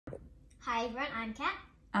Hi everyone, I'm Kat.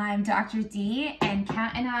 I'm Dr. D, and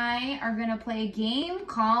Kat and I are going to play a game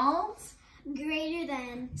called Greater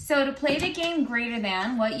Than. So to play the game Greater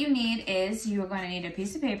Than, what you need is you're going to need a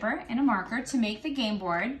piece of paper and a marker to make the game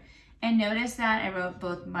board. And notice that I wrote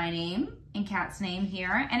both my name and Kat's name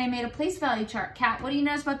here, and I made a place value chart. Kat, what do you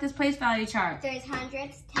notice about this place value chart? There's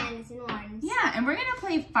hundreds, tens, and ones. Yeah, and we're going to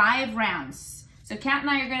play 5 rounds. So Kat and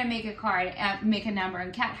I are going to make a card, make a number.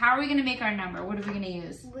 And Kat, how are we going to make our number? What are we going to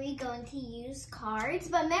use? We're going to use cards,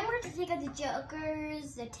 but remember to take out the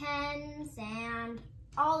jokers, the tens, and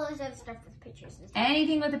all those other stuff with pictures and stuff.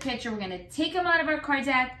 Anything with a picture, we're going to take them out of our card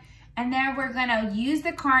deck, and then we're going to use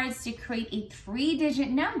the cards to create a 3-digit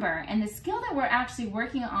number. And the skill that we're actually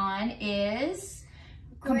working on is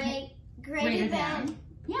Greater than.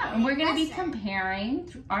 Yeah, and we're going to be comparing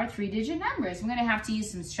our 3-digit numbers. We're going to have to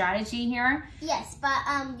use some strategy here. Yes, but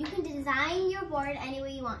you can design your board any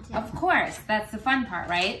way you want to. Of course, that's the fun part,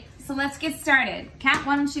 right? So let's get started. Kat,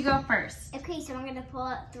 why don't you go first? Okay, so I'm going to pull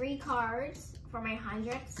out 3 cards for my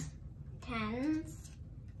hundreds, tens,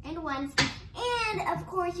 and ones. And of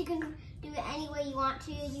course, you can do it any way you want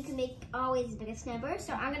to. You can make always the biggest number.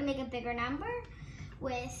 So I'm going to make a bigger number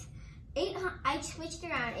with 800. I switched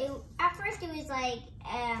around. At first, it was like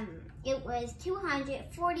it was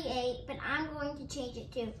 248, but I'm going to change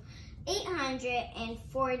it to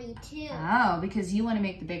 842. Oh, because you want to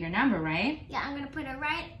make the bigger number, right? Yeah, I'm going to put it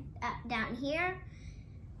right down here.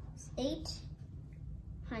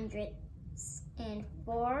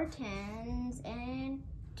 804 tens and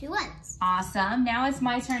 2 ones. Awesome. Now it's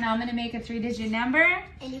my turn. I'm going to make a 3-digit number.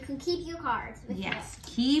 And you can keep your cards with you. Yes,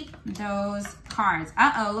 keep those cards.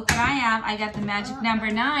 Uh-oh, look what I have. I got the magic number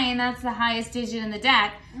 9. That's the highest digit in the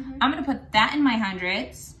deck. I'm going to put that in my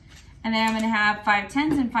hundreds. And then I'm going to have 5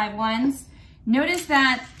 tens and 5 ones. Notice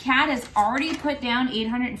that Kat has already put down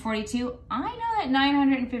 842. I know that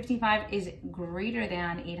 955 is greater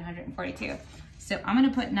than 842. So I'm going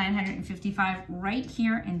to put 955 right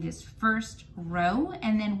here in this first row.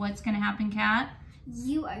 And then what's going to happen, Kat?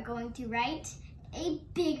 You are going to write a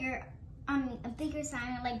bigger sign,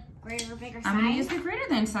 like bigger sign. I'm going to use the greater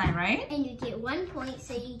than sign, right? And you get 1 point,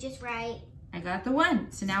 so you just write. I got the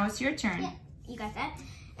 1. So now it's your turn. Yeah, you got that.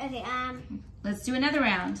 Okay, let's do another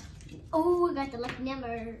round. Oh, I got the lucky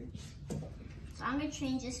number. So I'm going to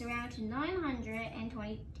change this around to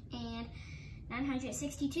 920 and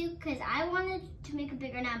 962 because I wanted to make a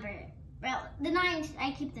bigger number. Well, the 9,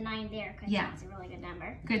 I keep the 9 there because that's a really good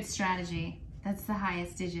number. Good strategy. That's the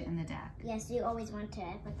highest digit in the deck. Yes, you always want to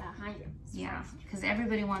put the hundreds. Yeah, because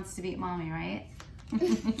everybody wants to beat mommy, right?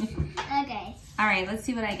 Okay. All right, let's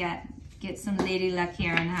see what I get. Get some lady luck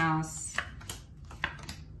here in the house.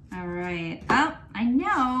 All right. Oh, I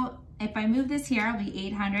know if I move this here, it'll be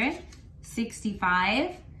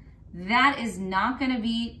 865. That is not going to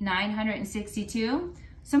be 962.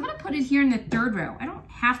 So I'm going to put it here in the 3rd row. I don't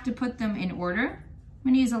have to put them in order. I'm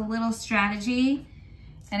going to use a little strategy,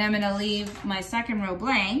 and I'm going to leave my 2nd row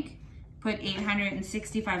blank, put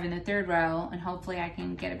 865 in the 3rd row, and hopefully I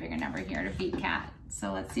can get a bigger number here to beat Kat.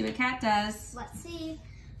 So let's see what Kat does. Let's see.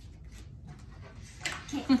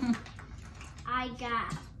 Okay. I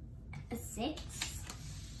got a 6.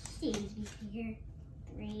 Stays here.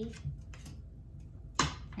 3.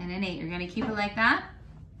 And an 8. You're going to keep it like that?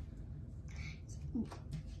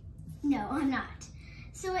 No, I'm not.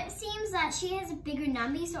 So it seems that she has a bigger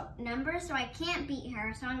number, so I can't beat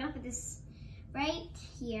her. So I'm going to put this right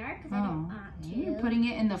here because I don't want to. You're putting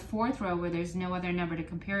it in the 4th row where there's no other number to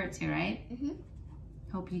compare it to, right?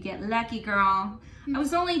 Hope you get lucky, girl. I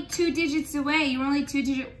was only 2 digits away. You were only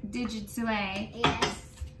 2 digits away. Yes.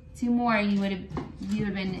 2 more, you would have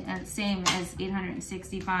been the same as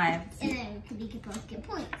 865. And then we could both get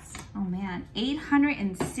points. Oh man,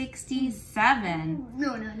 867.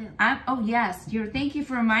 No. Oh yes, thank you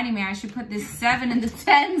for reminding me. I should put this 7 in the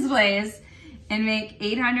tens place and make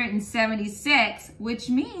 876, which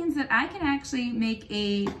means that I can actually make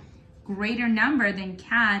a greater number than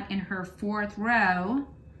Kat in her 4th row.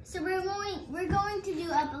 So we're going to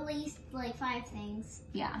do up at least like 5 things.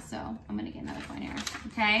 Yeah, so I'm gonna get another point here.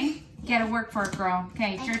 Okay? Get to work for it, girl.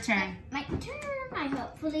 Okay, it's your turn. My turn.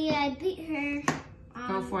 Hopefully I beat her.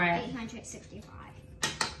 Go for it. 865.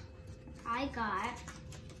 I got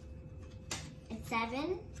a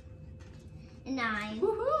 7, a 9,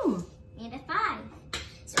 woohoo, and a 5.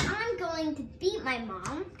 So I'm going to beat my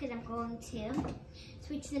mom because I'm going to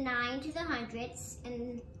switch the 9 to the hundreds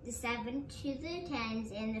and the 7 to the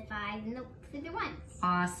tens and the 5 and to the ones.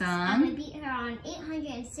 Awesome. I'm going to beat her on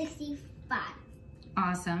 865.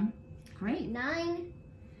 Awesome. Great.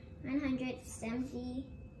 970,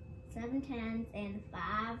 7 tens, and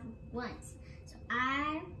 5 ones. So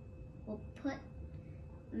I will put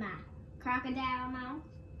my crocodile mouth.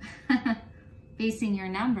 Facing your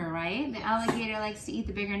number, right? Yes. The alligator likes to eat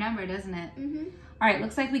the bigger number, doesn't it? Mm-hmm. All right,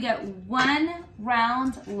 looks like we got one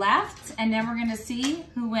round left, and then we're gonna see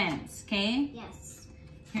who wins, okay? Yes.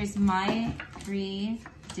 Here's my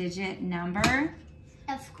 3-digit number.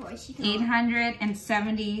 Of course you can.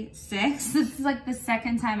 876. This is like the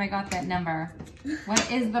second time I got that number.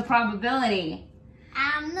 What is the probability?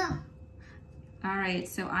 No. All right,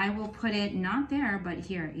 so I will put it not there, but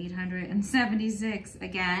here, 876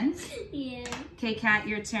 again. Yeah. Okay, Kat,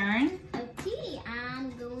 your turn. Okay,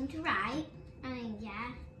 I'm going to write.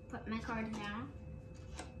 Yeah, put my card down.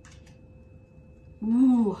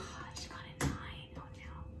 Ooh, she got a 9. Oh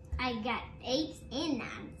no. I got 8s and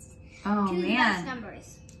 9s. Oh Two man. less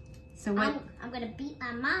numbers. So what? I'm gonna beat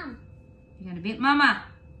my mom. You're gonna beat Mama.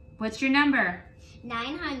 What's your number?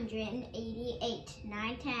 988.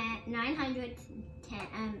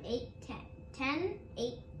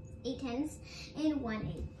 8 tens, and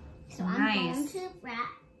 1 8. So nice. I'm going to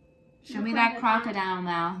wrap. Show me that crocodile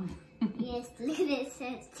now. Yes, look at it. It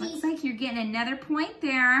says teeth. Looks like you're getting another point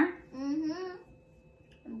there. Mm-hmm.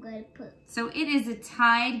 I'm going to put. So it is a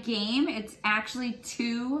tied game. It's actually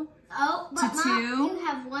 2 Oh, but to Mom, 2. you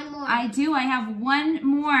have one more. I do. I have one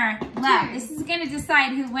more left. Turn. This is going to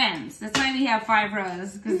decide who wins. That's why we have 5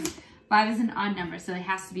 rows, because 5 is an odd number, so it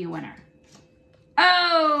has to be a winner.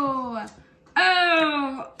 Oh!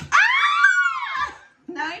 Oh! Ah!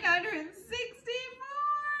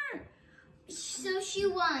 964! So she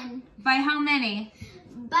won. By how many?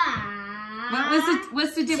 By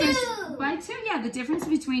What's the difference? 2. By 2, yeah. The difference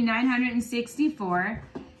between 964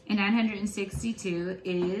 and 962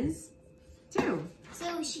 is 2. So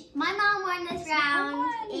my mom won this round.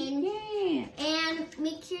 Yay. And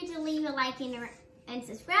make sure to leave a like and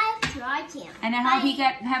subscribe to our channel. And I hope you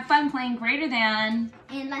have fun playing greater than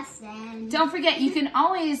and less than. Don't forget, you can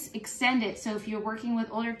always extend it. So if you're working with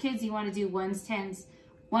older kids, you want to do ones, tens,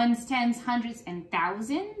 hundreds, and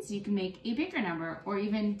thousands. You can make a bigger number, or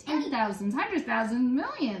even 10,000s, 100,000s,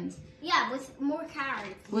 millions. Yeah, with more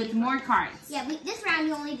cards. With more cards. Yeah, this round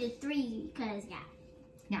you only did 3 because, yeah.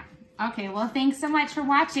 Yeah. Okay, well, thanks so much for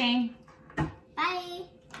watching. Bye.